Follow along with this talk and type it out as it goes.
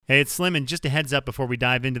Hey, it's Slim, and just a heads up before we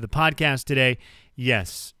dive into the podcast today.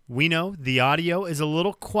 Yes, we know the audio is a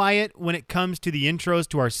little quiet when it comes to the intros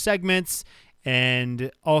to our segments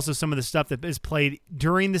and also some of the stuff that is played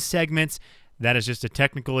during the segments. That is just a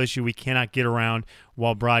technical issue we cannot get around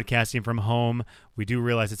while broadcasting from home. We do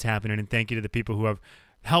realize it's happening, and thank you to the people who have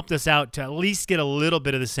helped us out to at least get a little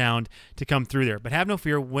bit of the sound to come through there. But have no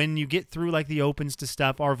fear, when you get through like the opens to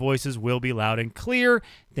stuff, our voices will be loud and clear.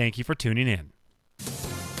 Thank you for tuning in.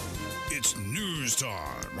 It's news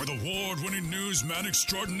time with award-winning newsman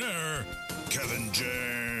extraordinaire, Kevin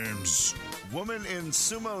James. Woman in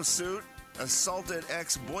sumo suit assaulted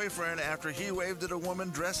ex-boyfriend after he waved at a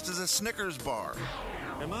woman dressed as a Snickers bar.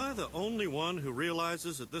 Am I the only one who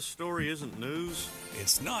realizes that this story isn't news?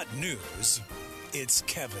 It's not news, it's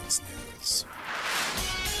Kevin's news.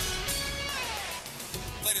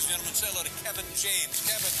 Ladies and gentlemen, say hello to Kevin James.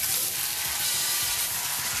 Kevin.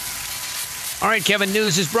 All right, Kevin,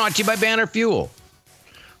 news is brought to you by Banner Fuel.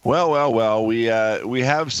 Well, we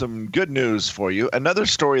have some good news for you. Another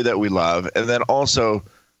story that we love, and then also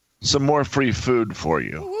some more free food for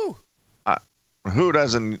you. Who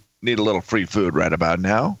doesn't need a little free food right about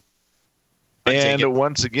now? And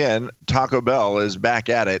once again, Taco Bell is back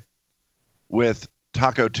at it with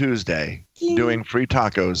Taco Tuesday, doing free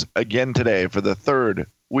tacos again today for the third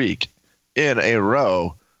week in a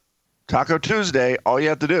row. Taco Tuesday, all you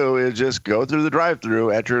have to do is just go through the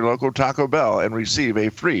drive-thru at your local Taco Bell and receive a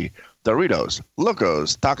free Doritos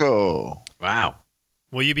Locos Taco. Wow.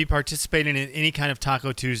 Will you be participating in any kind of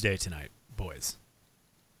Taco Tuesday tonight, boys?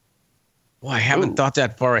 Well, I haven't thought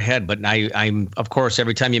that far ahead, but I'm of course,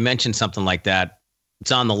 every time you mention something like that,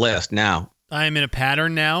 it's on the list now. I'm in a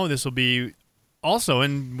pattern now. This will be also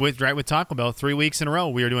with Taco Bell 3 weeks in a row.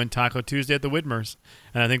 We are doing Taco Tuesday at the Widmers,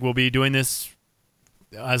 and I think we'll be doing this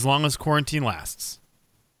as long as quarantine lasts.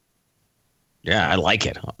 Yeah, I like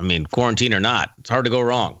it. I mean, quarantine or not, it's hard to go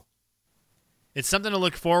wrong. It's something to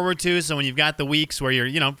look forward to. So when you've got the weeks where you're,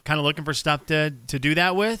 kind of looking for stuff to do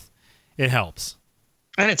that with, it helps.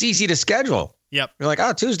 And it's easy to schedule. Yep. You're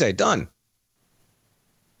like, Tuesday, done.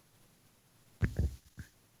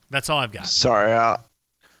 That's all I've got. Sorry,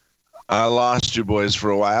 I lost you boys for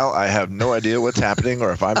a while. I have no idea what's happening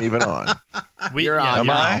or if I'm even on. You're on. Am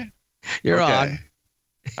I? You're okay. on.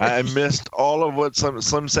 I missed all of what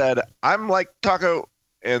Slim said. I'm like Taco,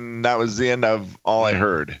 and that was the end of all I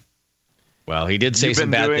heard. Well, he did say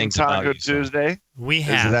some bad things about you. Taco Tuesday? We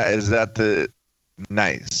have. Is that the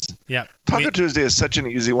nice? Yeah. Taco Tuesday is such an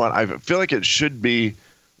easy one. I feel like it should be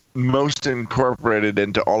most incorporated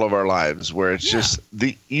into all of our lives, where it's just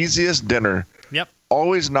the easiest dinner. Yep.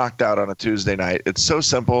 Always knocked out on a Tuesday night. It's so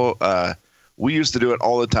simple. We used to do it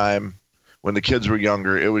all the time. When the kids were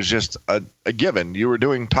younger, it was just a given. You were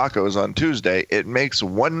doing tacos on Tuesday. It makes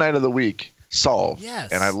one night of the week solve.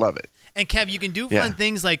 Yes. And I love it. And Kev, you can do fun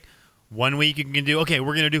things like 1 week you can do, we're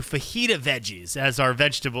going to do fajita veggies as our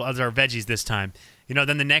veggies this time.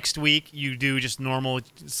 Then the next week you do just normal,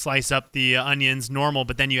 slice up the onions normal,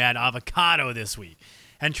 but then you add avocado this week.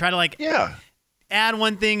 And try to add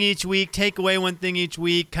one thing each week, take away one thing each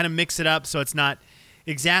week, kind of mix it up so it's not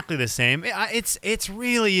exactly the same. It's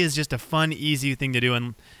really is just a fun, easy thing to do,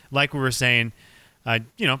 and like we were saying,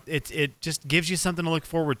 it just gives you something to look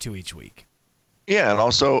forward to each week. Yeah, and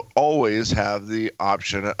also always have the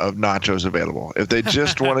option of nachos available. If they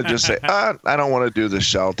just want to just say, I don't want to do the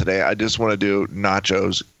shell today, I just want to do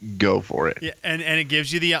nachos, go for it. Yeah, and it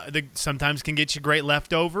gives you the sometimes can get you great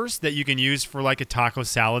leftovers that you can use for like a taco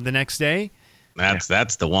salad the next day.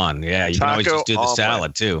 That's the one. Yeah, you can always just do the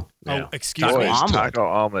salad too. Yeah. Oh, excuse me. Taco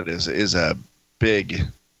omelet is a big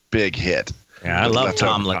hit. Yeah, I love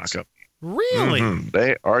omelets. Really? Mm-hmm.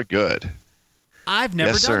 They are good. I've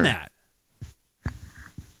never done that.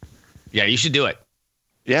 Yeah, you should do it.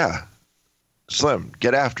 Yeah. Slim,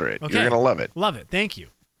 get after it. Okay. You're going to love it. Love it. Thank you.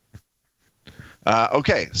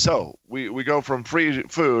 Okay, so we go from free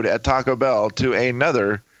food at Taco Bell to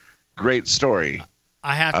another great story.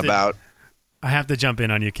 I have to jump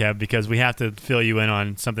in on you, Kev, because we have to fill you in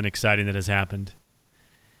on something exciting that has happened.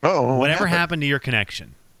 Oh, whatever happened to your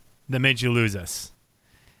connection that made you lose us?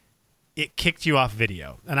 It kicked you off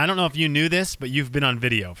video. And I don't know if you knew this, but you've been on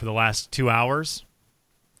video for the last 2 hours.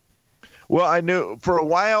 Well, I knew for a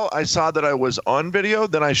while I saw that I was on video,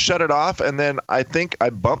 then I shut it off, and then I think I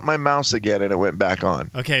bumped my mouse again and it went back on.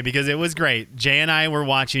 Okay, because it was great. Jay and I were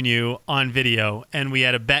watching you on video, and we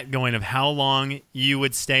had a bet going of how long you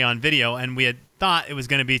would stay on video, and we had thought it was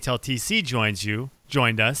going to be till TC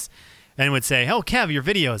joined us, and would say, "Oh, Kev, your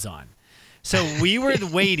video's on." So we were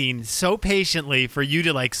waiting so patiently for you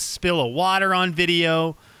to spill a water on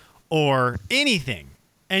video or anything.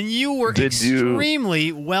 And you were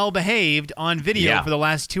extremely well behaved on video for the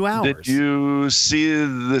last 2 hours. Did you see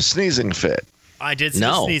the sneezing fit? I did see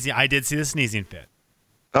the sneezing. I did see the sneezing fit.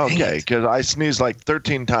 Okay, because I sneezed like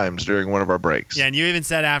 13 times during one of our breaks. Yeah, and you even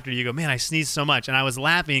said after, you go, man, I sneezed so much. And I was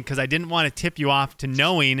laughing because I didn't want to tip you off to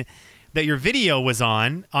knowing that your video was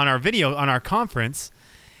on our conference.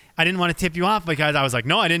 I didn't want to tip you off because I was like,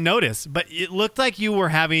 no, I didn't notice. But it looked like you were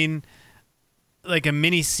having like a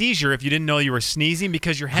mini seizure if you didn't know you were sneezing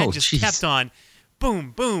because your head kept on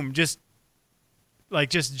boom, boom, just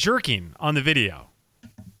jerking on the video.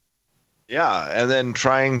 Yeah, and then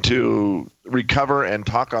trying to recover and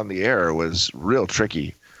talk on the air was real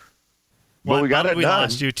tricky. But we got it done.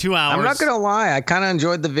 Lost you 2 hours. I'm not going to lie. I kind of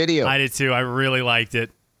enjoyed the video. I did too. I really liked it.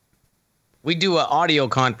 We do an audio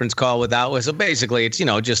conference call without, so basically it's,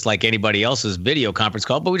 just like anybody else's video conference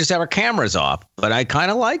call, but we just have our cameras off. But I kind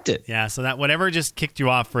of liked it. Yeah, so that whatever just kicked you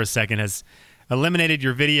off for a second has eliminated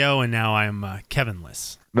your video, and now I'm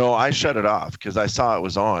Kevinless. No, I shut it off because I saw it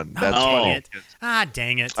was on. That's funny.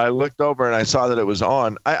 Dang it. I looked over and I saw that it was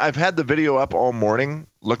on. I've had the video up all morning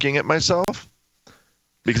looking at myself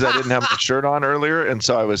because I didn't have my shirt on earlier, and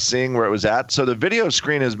so I was seeing where it was at. So the video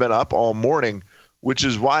screen has been up all morning, which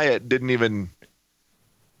is why it didn't even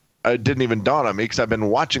dawn on me because I've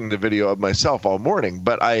been watching the video of myself all morning.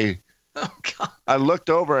 But I looked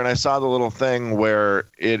over and I saw the little thing where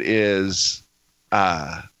it is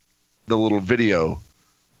the little video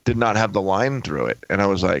did not have the line through it. And I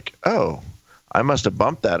was like, oh, I must have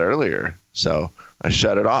bumped that earlier. So I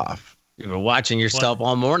shut it off. You were watching yourself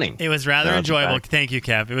all morning. It was rather enjoyable. Thank you,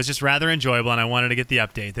 Kev. It was just rather enjoyable, and I wanted to get the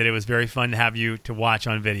update that it was very fun to have you to watch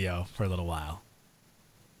on video for a little while.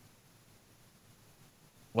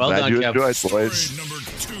 Well Glad done, you Kev. enjoyed, Story boys. number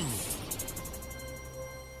 2.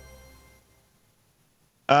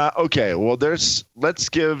 Okay, well, let's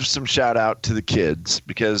give some shout out to the kids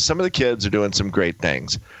because some of the kids are doing some great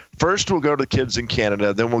things. First, we'll go to the kids in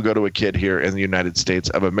Canada, then we'll go to a kid here in the United States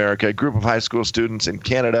of America. A group of high school students in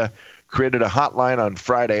Canada created a hotline on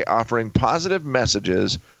Friday offering positive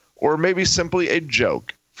messages or maybe simply a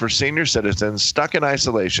joke for senior citizens stuck in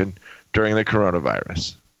isolation during the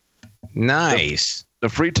coronavirus. Nice. The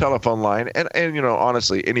free telephone line, and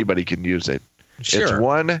honestly, anybody can use it. Sure. It's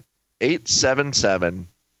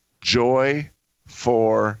 1-877-JOY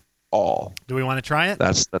for all. Do we want to try it?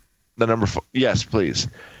 That's the number. Yes, please.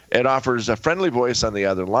 It offers a friendly voice on the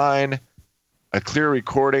other line, a clear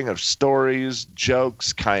recording of stories,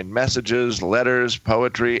 jokes, kind messages, letters,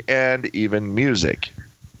 poetry, and even music.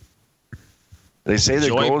 They say the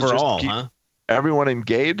goal is just to keep everyone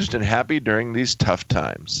engaged and happy during these tough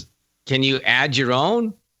times. Can you add your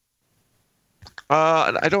own?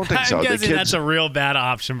 I don't think so. I'm guessing that's a real bad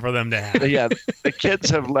option for them to have. Yeah, the kids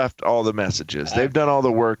have left all the messages. They've done all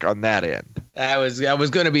the work on that end. I was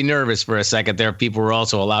going to be nervous for a second there. People were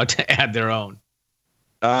also allowed to add their own.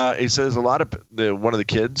 He says one of the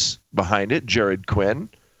kids behind it, Jared Quinn,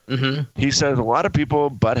 he says a lot of people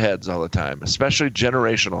butt heads all the time, especially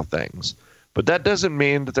generational things. But that doesn't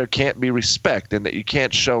mean that there can't be respect and that you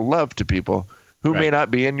can't show love to people who may not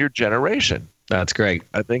be in your generation. That's great.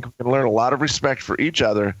 I think we can learn a lot of respect for each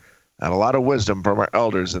other and a lot of wisdom from our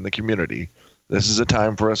elders in the community. This is a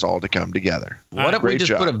time for us all to come together. What if we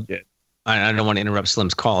just put a... I don't want to interrupt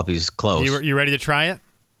Slim's call if he's close. You ready to try it?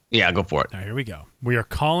 Yeah, go for it. All right, here we go. We are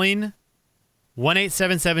calling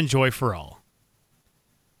 1-877-JOY for all.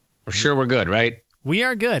 We're sure we're good, right? We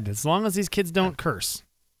are good, as long as these kids don't curse.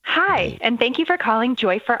 Hi, and thank you for calling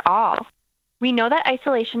Joy for All. We know that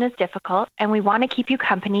isolation is difficult, and we want to keep you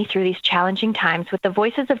company through these challenging times with the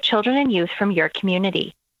voices of children and youth from your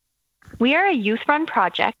community. We are a youth-run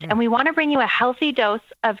project, and we want to bring you a healthy dose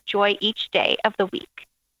of joy each day of the week.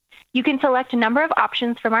 You can select a number of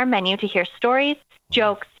options from our menu to hear stories,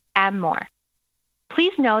 jokes, and more.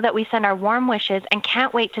 Please know that we send our warm wishes and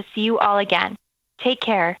can't wait to see you all again. Take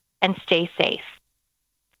care and stay safe.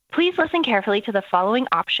 Please listen carefully to the following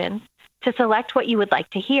options to select what you would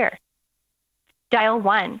like to hear. Dial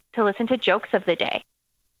 1 to listen to jokes of the day.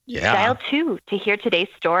 Yeah. Dial 2 to hear today's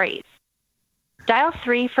stories. Dial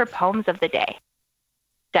 3 for poems of the day.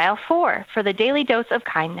 Dial 4 for the daily dose of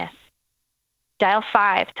kindness. Dial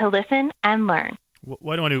 5 to listen and learn.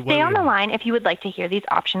 What do I do? Stay on the line if you would like to hear these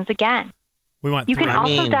options again. We want You can 3.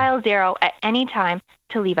 also dial 0 at any time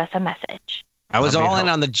to leave us a message. I was all in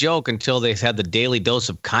on the joke until they had the daily dose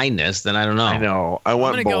of kindness. Then I don't know. I know. I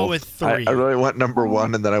want I'm both. gonna go with 3. I really want number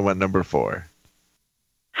 1, and then I went number 4.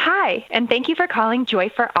 Hi, and thank you for calling Joy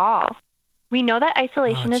for All. We know that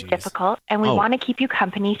isolation is difficult, and we want to keep you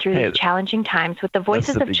company through these challenging times with the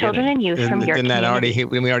voices of children and youth from your community.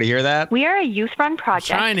 Didn't we already hear that? We are a youth-run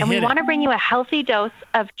project, and we want to bring you a healthy dose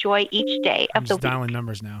of joy each day of the week. Dialing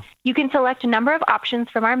numbers now. You can select a number of options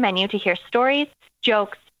from our menu to hear stories,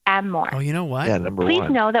 jokes, and more. Oh, you know what? Yeah, number Please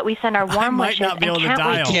one. know that we send our warm wishes and can't wait to see you all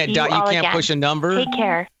again. You can't push a number? Take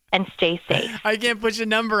care and stay safe. I can't push a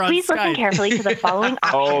number on Please Skype. listen carefully to the following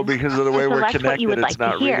options. Oh, because of the way we're Select what connected, you would it's like to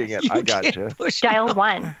not hear. reading it. I got you. Dial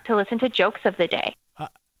 1 to listen to jokes of the day.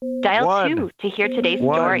 Dial 2 to hear today's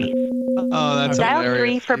stories. Oh, that's Dial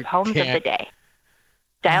hilarious. 3 for poems of the day.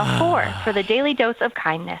 Dial 4 for the daily dose of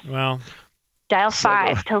kindness. Well, Dial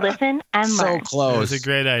 5 to listen and So learn. close. that's a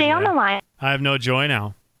great idea. Stay on the line. I have no joy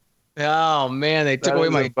now. Oh, man, they took That away is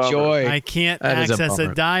a my bummer. joy. I can't That is a access a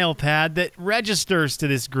bummer. dial pad that registers to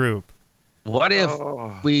this group. What if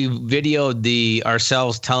we videoed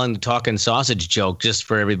ourselves talking sausage joke just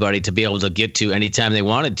for everybody to be able to get to anytime they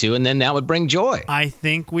wanted to, and then that would bring joy. I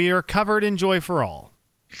think we are covered in joy for all.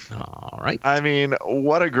 All right. I mean,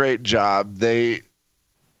 what a great job. They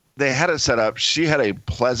had it set up. She had a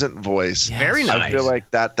pleasant voice. Yes. Very nice. I feel like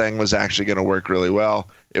that thing was actually going to work really well.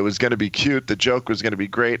 It was going to be cute. The joke was going to be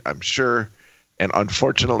great, I'm sure. And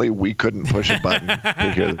unfortunately, we couldn't push a button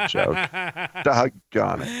to hear the joke.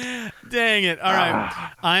 Doggone it. Dang it. All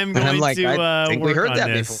right. I'm And going I'm like, to I think we work heard on that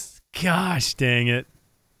this. Gosh, dang it.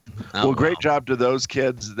 Oh, Well, great job to those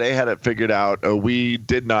kids. They had it figured out. We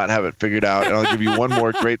did not have it figured out. And I'll give you one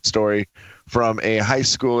more great story from a high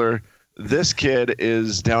schooler. This kid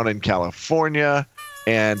is down in California,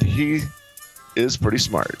 and he is pretty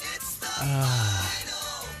smart.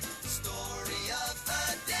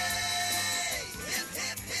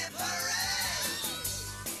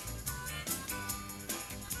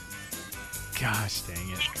 Gosh, dang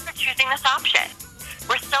it. Thanks for choosing this option.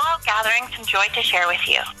 We're still out gathering some joy to share with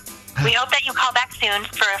you. We hope that you call back soon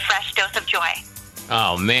for a fresh dose of joy.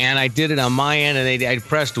 Oh man, I did it on my end, and I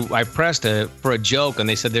pressed for a joke, and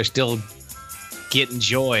they said they're still getting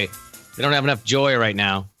joy. They don't have enough joy right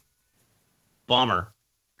now. Bummer.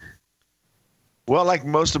 Well, like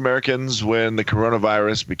most Americans, when the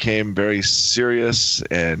coronavirus became very serious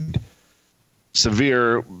and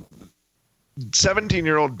severe,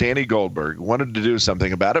 17-year-old Danny Goldberg wanted to do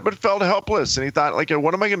something about it, but felt helpless. And he thought, like,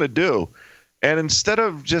 what am I going to do? And instead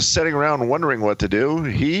of just sitting around wondering what to do,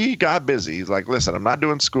 he got busy. He's like, listen, I'm not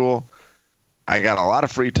doing school. I got a lot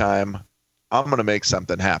of free time. I'm going to make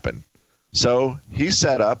something happen. So he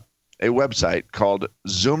set up a website called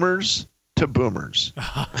Zoomers to Boomers.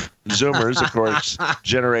 Zoomers, of course,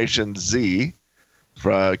 Generation Z,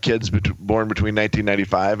 for kids born between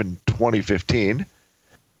 1995 and 2015.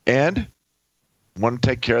 And want to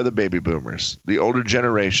take care of the baby boomers, the older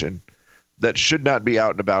generation that should not be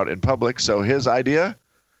out and about in public. So his idea,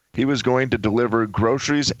 he was going to deliver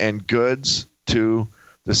groceries and goods to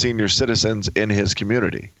the senior citizens in his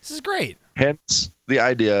community. This is great. Hence, the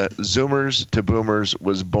idea Zoomers to Boomers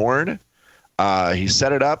was born. He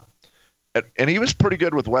set it up, and he was pretty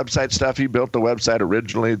good with website stuff. He built the website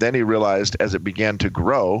originally. Then he realized as it began to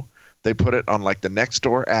grow, they put it on like the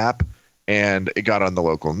Nextdoor app, and it got on the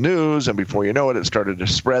local news. And before you know it, it started to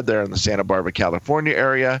spread there in the Santa Barbara, California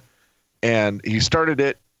area. And he started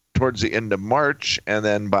it towards the end of March, and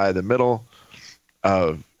then by the middle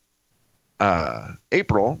of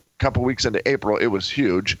April, a couple weeks into April, it was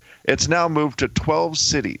huge. It's now moved to 12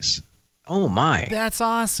 cities. Oh my. That's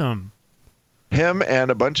awesome. Him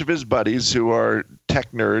and a bunch of his buddies who are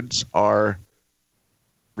tech nerds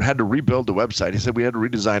had to rebuild the website. He said we had to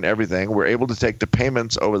redesign everything. We're able to take the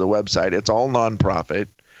payments over the website. It's all nonprofit,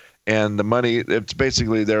 and the money, it's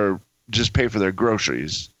basically they're just pay for their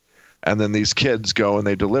groceries. And then these kids go and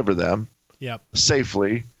they deliver them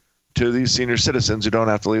safely to these senior citizens who don't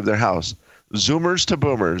have to leave their house. Zoomers to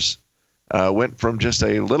Boomers went from just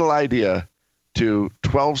a little idea to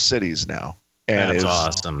 12 cities now. And That's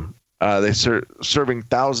awesome. They're serving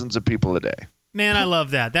thousands of people a day. Man, I love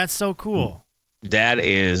that. That's so cool. That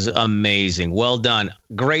is amazing. Well done.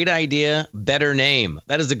 Great idea. Better name.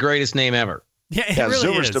 That is the greatest name ever. Yeah, it Yeah, really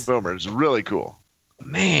Zoomers is. to Boomers. Really cool.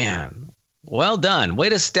 Man. Well done. Way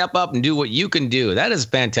to step up and do what you can do. That is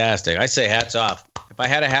fantastic. I say hats off. If I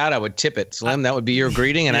had a hat, I would tip it. Slim, that would be your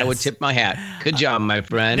greeting, and I would Yes. tip my hat. Good job, my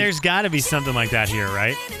friend. There's got to be something like that here,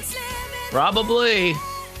 right? Probably.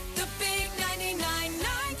 The big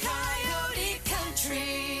 99.9 Coyote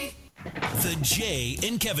Country. The Jay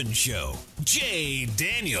and Kevin Show. Jay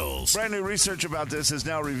Daniels. Brand new research about this has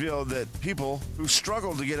now revealed that people who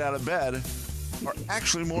struggle to get out of bed are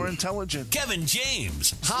actually more intelligent. Kevin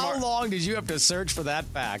James. How long did you have to search for that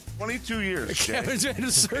fact? 22 years, Jay. Kevin's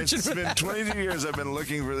been searching It's for been that. 22 years I've been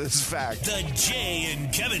looking for this fact. The Jay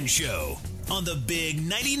and Kevin Show on the Big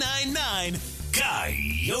 99.9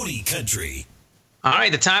 Coyote Country. All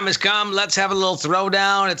right, the time has come. Let's have a little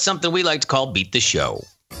throwdown. It's something we like to call Beat the Show.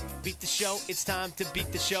 Beat the show, it's time to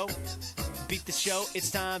beat the show. Beat the show,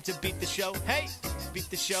 it's time to beat the show. Hey! Beat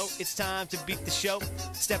the show, it's time to beat the show.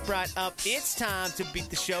 Step right up, it's time to beat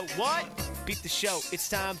the show. What? Beat the show, it's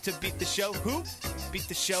time to beat the show. Who? Beat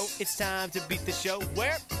the show, it's time to beat the show.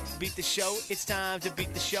 Where? Beat the show, it's time to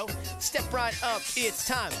beat the show. Step right up, it's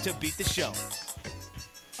time to beat the show.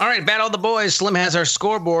 All right, Battle of the Boys. Slim has our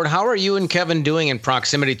scoreboard. How are you and Kevin doing in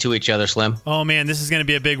proximity to each other, Slim? Oh man, this is going to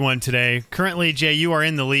be a big one today. Currently, Jay, you are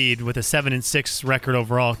in the lead with a 7-6 record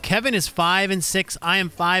overall. Kevin is 5-6. I am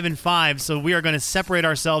 5-5. So we are going to separate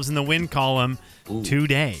ourselves in the win column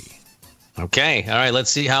today. Okay. All right, let's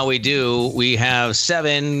see how we do. We have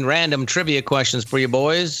 7 random trivia questions for you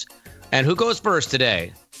boys. And who goes first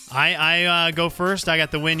today? I go first. I got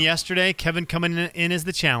the win yesterday. Kevin coming in as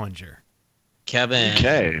the challenger. Kevin.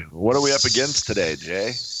 Okay, what are we up against today,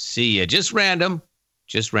 Jay? See ya. Just random,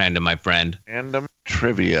 my friend. Random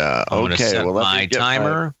trivia. I'm gonna Okay, set well, let my me get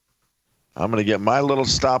timer. I'm going to get my little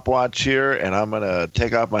stopwatch here, and I'm going to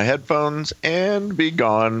take off my headphones and be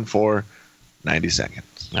gone for 90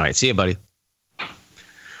 seconds. All right, see you, buddy.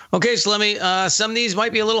 Okay, Slimmy. Some of these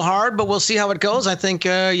might be a little hard, but we'll see how it goes. I think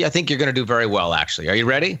you're going to do very well, actually. Are you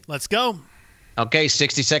ready? Let's go. Okay,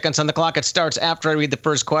 60 seconds on the clock. It starts after I read the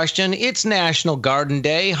first question. It's National Garden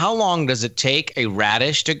Day. How long does it take a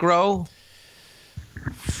radish to grow?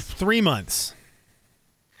 3 months.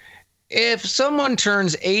 If someone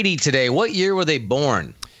turns 80 today, what year were they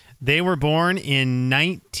born? They were born in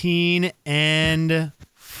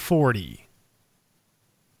 1940.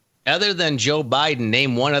 Other than Joe Biden,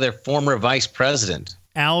 name one other former vice president.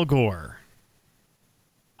 Al Gore.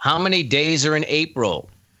 How many days are in April?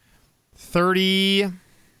 30.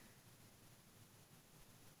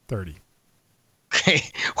 Okay.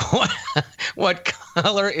 What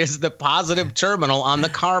color is the positive terminal on the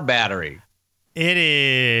car battery? It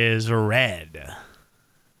is red.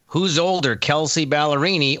 Who's older, Kelsey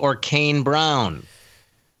Ballerini or Kane Brown?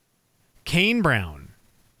 Kane Brown.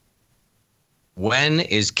 When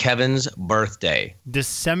is Kevin's birthday?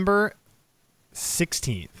 December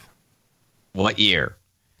 16th. What year?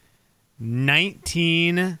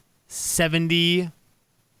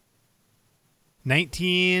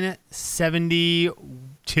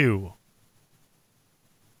 1972.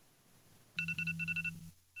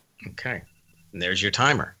 Okay. And there's your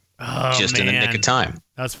timer. Oh, Just in the nick of time.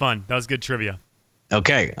 That was fun. That was good trivia.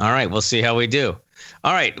 Okay. All right. We'll see how we do.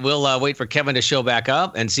 All right. We'll wait for Kevin to show back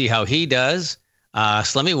up and see how he does.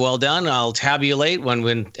 Slimmy, well done. I'll tabulate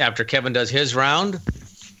when after Kevin does his round.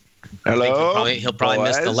 Hello. He'll probably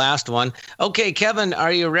miss the last one. Okay, Kevin,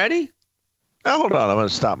 are you ready? Hold on. I'm going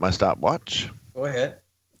to stop my stopwatch. Go ahead.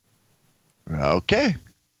 Okay.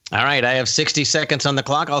 All right. I have 60 seconds on the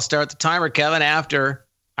clock. I'll start the timer, Kevin, after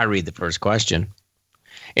I read the first question.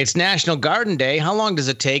 It's National Garden Day. How long does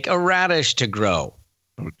it take a radish to grow?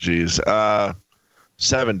 Oh, geez.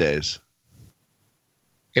 7 days.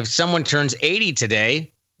 If someone turns 80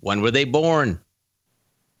 today, when were they born?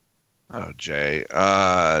 Oh, Jay.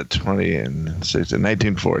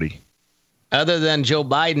 1940. Other than Joe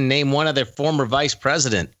Biden, name one other former vice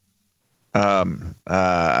president. Al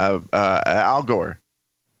Gore.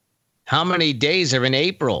 How many days are in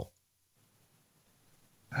April?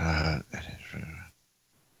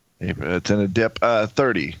 It's in a dip.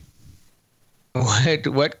 30.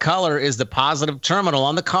 What color is the positive terminal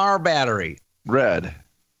on the car battery? Red.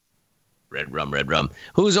 Red rum.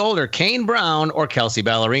 Who's older, Kane Brown or Kelsey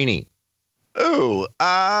Ballerini? Ooh,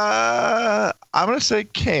 I'm going to say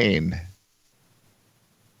Kane.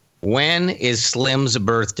 When is Slim's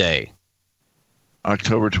birthday?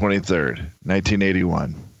 October 23rd,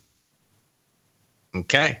 1981.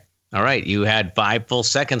 Okay. All right. You had 5 full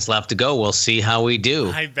seconds left to go. We'll see how we do.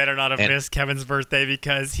 I better not have missed Kevin's birthday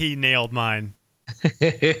because he nailed mine. Gosh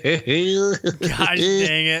dang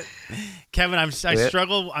it. Kevin, I'm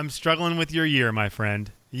struggling with your year, my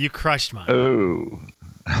friend. You crushed mine. Oh.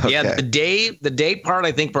 Okay. Yeah, the date part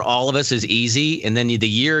I think for all of us is easy, and then the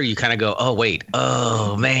year you kind of go, oh wait,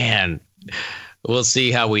 oh man. We'll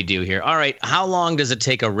see how we do here. All right, how long does it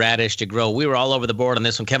take a radish to grow? We were all over the board on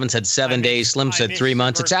this one. Kevin said 7 days. Slim said 3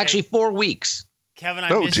 months. It's actually 4 weeks. Kevin,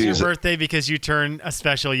 I missed your birthday because you turned a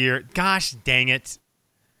special year. Gosh dang it.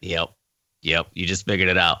 Yep. You just figured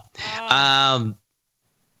it out.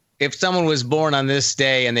 if someone was born on this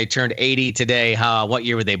day and they turned 80 today, what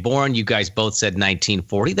year were they born? You guys both said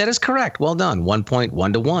 1940. That is correct. Well done. 1 point,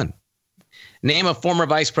 1-1. Name a former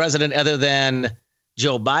vice president other than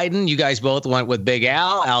Joe Biden. You guys both went with Big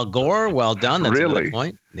Al Gore. Well done. That's Really? a good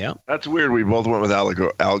point. Yeah. That's weird. We both went with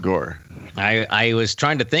Al Gore. I was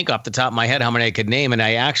trying to think off the top of my head how many I could name, and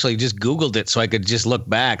I actually just Googled it so I could just look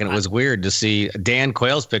back, and it was weird to see Dan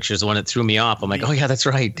Quayle's pictures, the one that threw me off. I'm like, oh, yeah, that's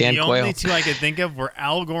right, Dan Quayle. The only two I could think of were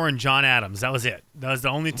Al Gore and John Adams. That was it. That was the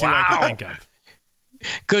only two I could think of.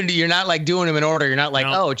 You're not like doing them in order. You're not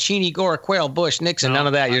like, Cheney, Gore, Quayle, Bush, Nixon, none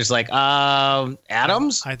of that. You're just like,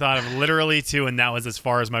 Adams? I thought of literally two, and that was as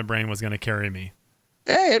far as my brain was going to carry me.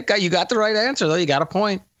 Hey, you got the right answer, though. You got a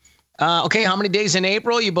point. Okay, how many days in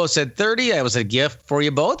April? You both said 30. That was a gift for you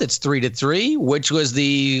both. It's 3-3. Which was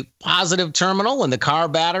the positive terminal in the car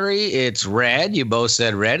battery? It's red. You both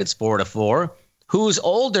said red. It's 4-4. Who's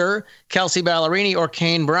older, Kelsey Ballerini or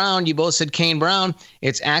Kane Brown? You both said Kane Brown.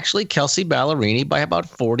 It's actually Kelsey Ballerini by about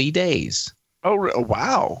 40 days. Oh,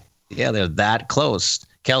 wow. Yeah, they're that close.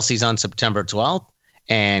 Kelsey's on September 12th,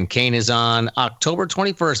 and Kane is on October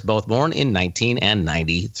 21st, both born in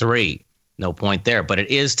 1993. No point there, but it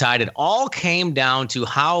is tied. It all came down to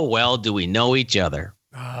how well do we know each other.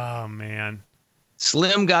 Oh, man.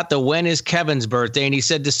 Slim got the when is Kevin's birthday, and he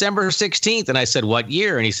said December 16th. And I said, what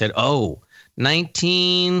year? And he said,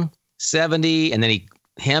 1970. And then he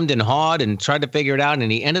hemmed and hawed and tried to figure it out,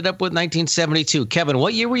 and he ended up with 1972. Kevin,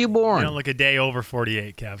 what year were you born? You don't look a day over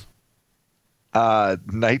 48, Kev.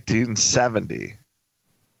 1970.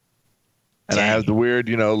 And I have the weird,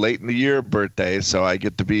 late in the year birthday, so I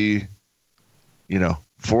get to be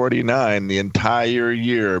 49 the entire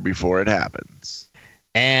year before it happens.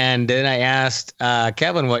 And then I asked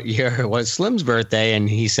Kevin what year was Slim's birthday, and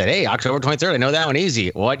he said, hey, October 23rd. I know that one easy.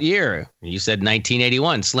 What year? You said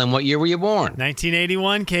 1981. Slim, what year were you born?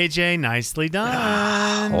 1981, KJ. Nicely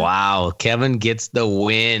done. Wow. Kevin gets the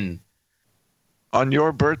win. On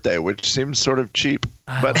your birthday, which seems sort of cheap,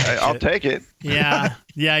 but I'll take it. Yeah,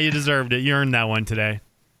 you deserved it. You earned that one today.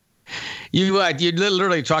 You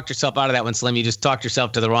literally talked yourself out of that one, Slim. You just talked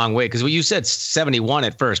yourself to the wrong way because you said 71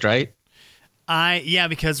 at first, right? Yeah,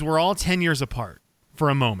 because we're all 10 years apart for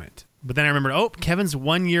a moment. But then I remembered, Kevin's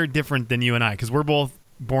 1 year different than you and I because we're both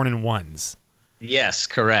born in ones. Yes,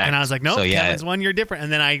 correct. And I was like, nope, Kevin's 1 year different.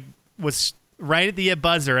 And then I was right at the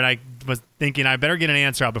buzzer, and I was thinking I better get an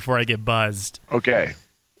answer out before I get buzzed. Okay,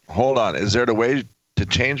 hold on. Is there a way to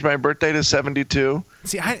change my birthday to 72?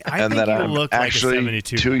 See, I think you look like a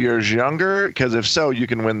 72. 2 years younger? Because if so, you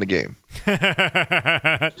can win the game.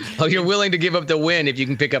 Oh, you're willing to give up the win if you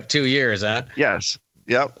can pick up 2 years, huh? Yes.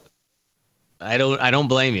 Yep. I don't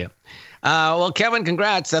blame you. Well, Kevin,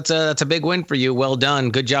 congrats. That's a big win for you. Well done.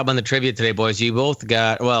 Good job on the trivia today, boys. You both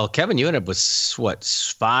got, Kevin, you ended up with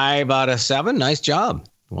 5 out of 7. Nice job.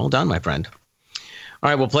 Well done, my friend. All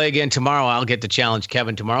right, we'll play again tomorrow. I'll get to challenge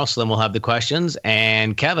Kevin tomorrow. Slim will have the questions,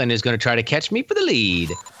 and Kevin is going to try to catch me for the lead.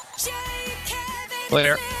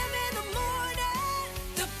 Later.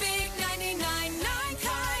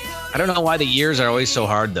 I don't know why the years are always so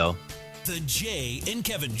hard, though. The Jay and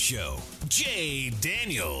Kevin Show. Jay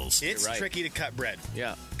Daniels. It's tricky to cut bread.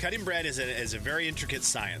 Yeah. Cutting bread is a very intricate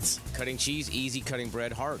science. Cutting cheese, easy. Cutting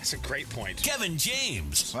bread, hard. That's a great point. Kevin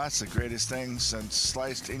James. Well, that's the greatest thing since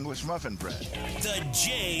sliced English muffin bread. The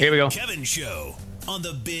Jay Here we go. and Kevin Show on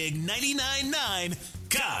the Big 99.9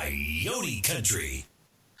 Coyote Country.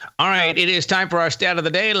 All right, it is time for our stat of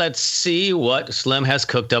the day. Let's see what Slim has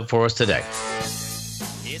cooked up for us today.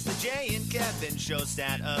 It's the Jay and Kevin Show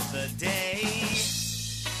stat of the day.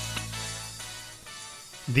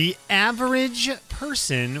 The average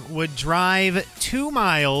person would drive 2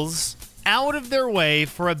 miles out of their way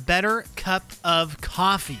for a better cup of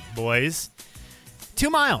coffee, boys. 2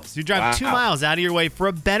 miles. You drive 2 miles out of your way for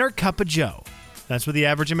a better cup of joe. That's what the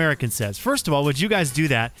average American says. First of all, would you guys do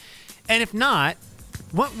that? And if not,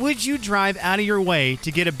 what would you drive out of your way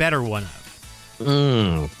to get a better one of?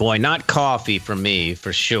 Boy, not coffee for me,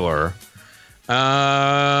 for sure.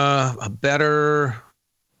 A better...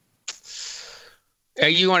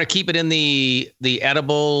 You want to keep it in the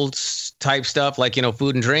edibles type stuff, like,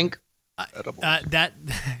 food and drink?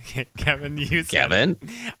 Kevin, you said Kevin? it.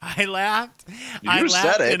 I laughed. You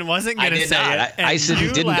said it. And wasn't going to say it. I said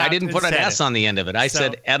I didn't put an S it. on the end of it. I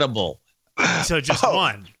said edible. So just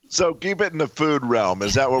one. So keep it in the food realm.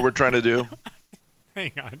 Is that what we're trying to do?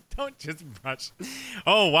 Hang on. Don't just brush.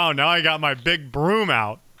 Oh, wow. Now I got my big broom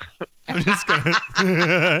out. I'm just going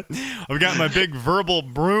to... I've got my big verbal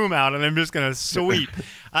broom out, and I'm just going to sweep.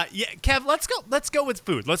 Kev, let's go with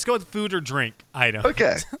food. Let's go with food or drink item.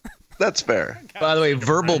 Okay. That's fair. By the way,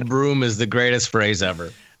 verbal broom is the greatest phrase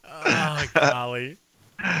ever. Oh, golly.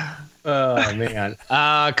 Oh, man.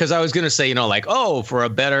 Because I was going to say, for a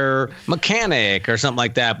better mechanic or something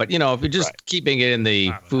like that. But, if you're just keeping it in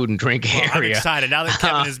the food and drink area. I'm excited. Now that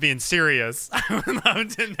Kevin is being serious, I would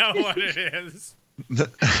love to know what it is.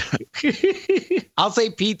 I'll say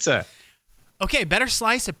pizza. Okay, better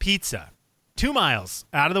slice of pizza. 2 miles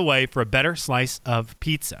out of the way for a better slice of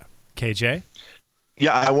pizza. KJ?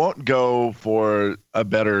 Yeah, I won't go for a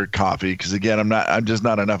better coffee because, again, I'm just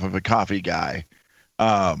not enough of a coffee guy.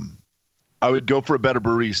 I would go for a better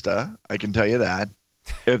barista. I can tell you that.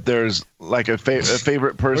 If there's like a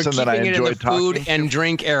favorite person that I enjoy talking to. Food and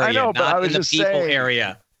drink area, I know, but not I was in the just people saying,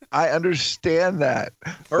 area. I understand that.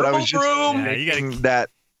 But I was just thinking that,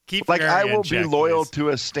 like, I will be loyal to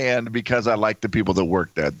a stand because I like the people that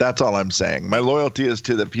work there. That's all I'm saying. My loyalty is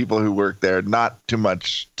to the people who work there, not too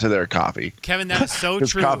much to their coffee. Kevin, that is so Because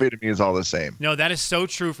true. coffee to me is all the same. No, that is so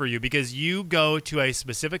true for you because you go to a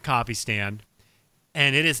specific coffee stand,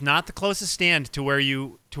 and it is not the closest stand to where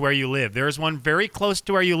you live. There is one very close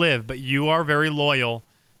to where you live, but you are very loyal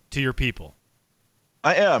to your people.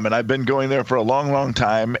 I am, and I've been going there for a long, long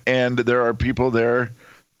time, and there are people there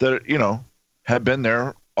that, have been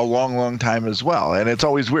there a long, long time as well. And it's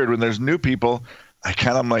always weird when there's new people.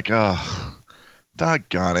 I'm like, oh,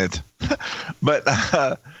 doggone it. But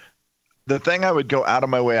the thing I would go out of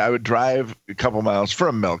my way, I would drive a couple miles for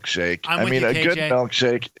a milkshake. I'm with you, a KJ. good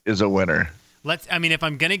milkshake is a winner. If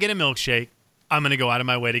I'm going to get a milkshake, I'm going to go out of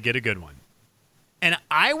my way to get a good one. And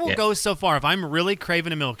I will go so far, if I'm really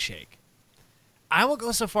craving a milkshake, I will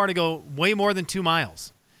go so far to go way more than 2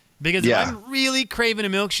 miles. Because if I'm really craving a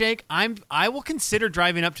milkshake, I will consider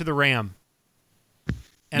driving up to the Ram.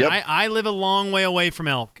 And I live a long way away from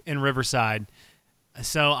Elk in Riverside.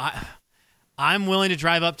 So I'm willing to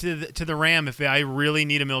drive up to the Ram if I really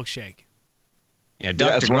need a milkshake. Yeah,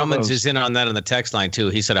 Dr. Grummins is in on that on the text line, too.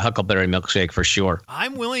 He said a Huckleberry milkshake for sure. I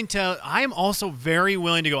am also very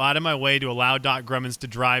willing to go out of my way to allow Doc Grummins to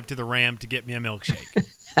drive to the Ram to get me a milkshake.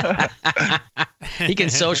 He can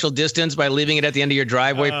social distance by leaving it at the end of your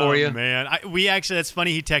driveway for you. Oh, man. That's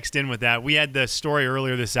funny he texted in with that. We had the story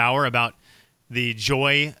earlier this hour about the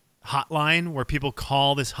Joy hotline where people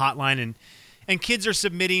call this hotline and kids are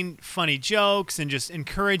submitting funny jokes and just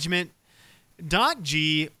encouragement. Doc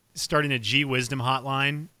G starting a G Wisdom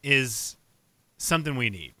hotline is something we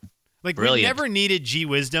need. Like, brilliant. We never needed G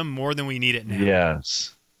Wisdom more than we need it now.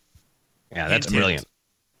 Yes. Yeah, that's brilliant.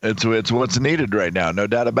 It's what's needed right now, no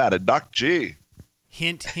doubt about it. Doc G.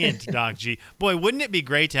 Hint, hint, Doc G. Boy, wouldn't it be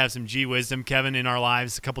great to have some G Wisdom, Kevin, in our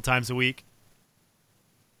lives a couple times a week?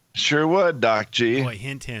 Sure would, Doc G. Boy,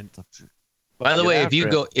 hint, hint. By the way, if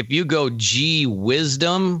you go G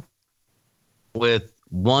Wisdom with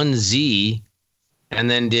 1 Z and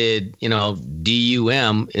then did,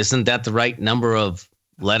 DUM, isn't that the right number of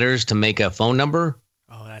letters to make a phone number?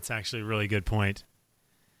 Oh, that's actually a really good point.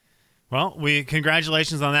 Well,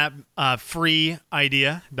 congratulations on that free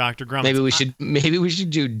idea, Dr. Grummins. Maybe we should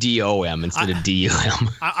do DOM instead of DUM.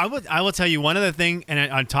 I will tell you one other thing,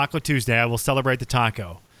 and on Taco Tuesday, I will celebrate the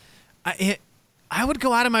taco. I would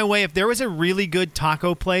go out of my way if there was a really good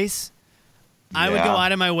taco place. I would go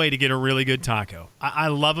out of my way to get a really good taco. I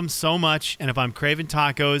love them so much, and if I'm craving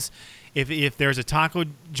tacos, if there's a taco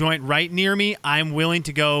joint right near me, I'm willing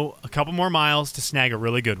to go a couple more miles to snag a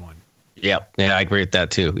really good one. Yeah, I agree with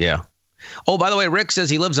that too. Yeah. Oh, by the way, Rick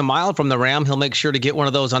says he lives a mile from the Ram. He'll make sure to get one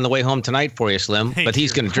of those on the way home tonight for you, Slim. But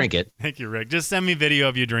he's going to drink it. Thank you, Rick. Just send me video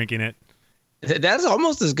of you drinking it. That's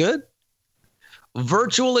almost as good.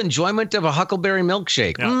 Virtual enjoyment of a Huckleberry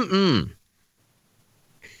milkshake. Yeah. Mm-mm.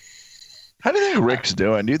 How do you think Rick's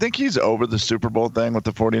doing? Do you think he's over the Super Bowl thing with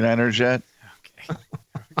the 49ers yet? Okay.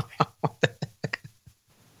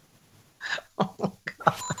 Oh,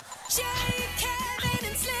 God. Jay, Kevin,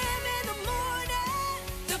 and Slim in the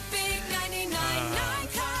morning. The big 99.9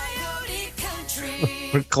 Coyote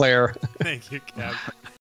Country. Claire. Thank you, Kev.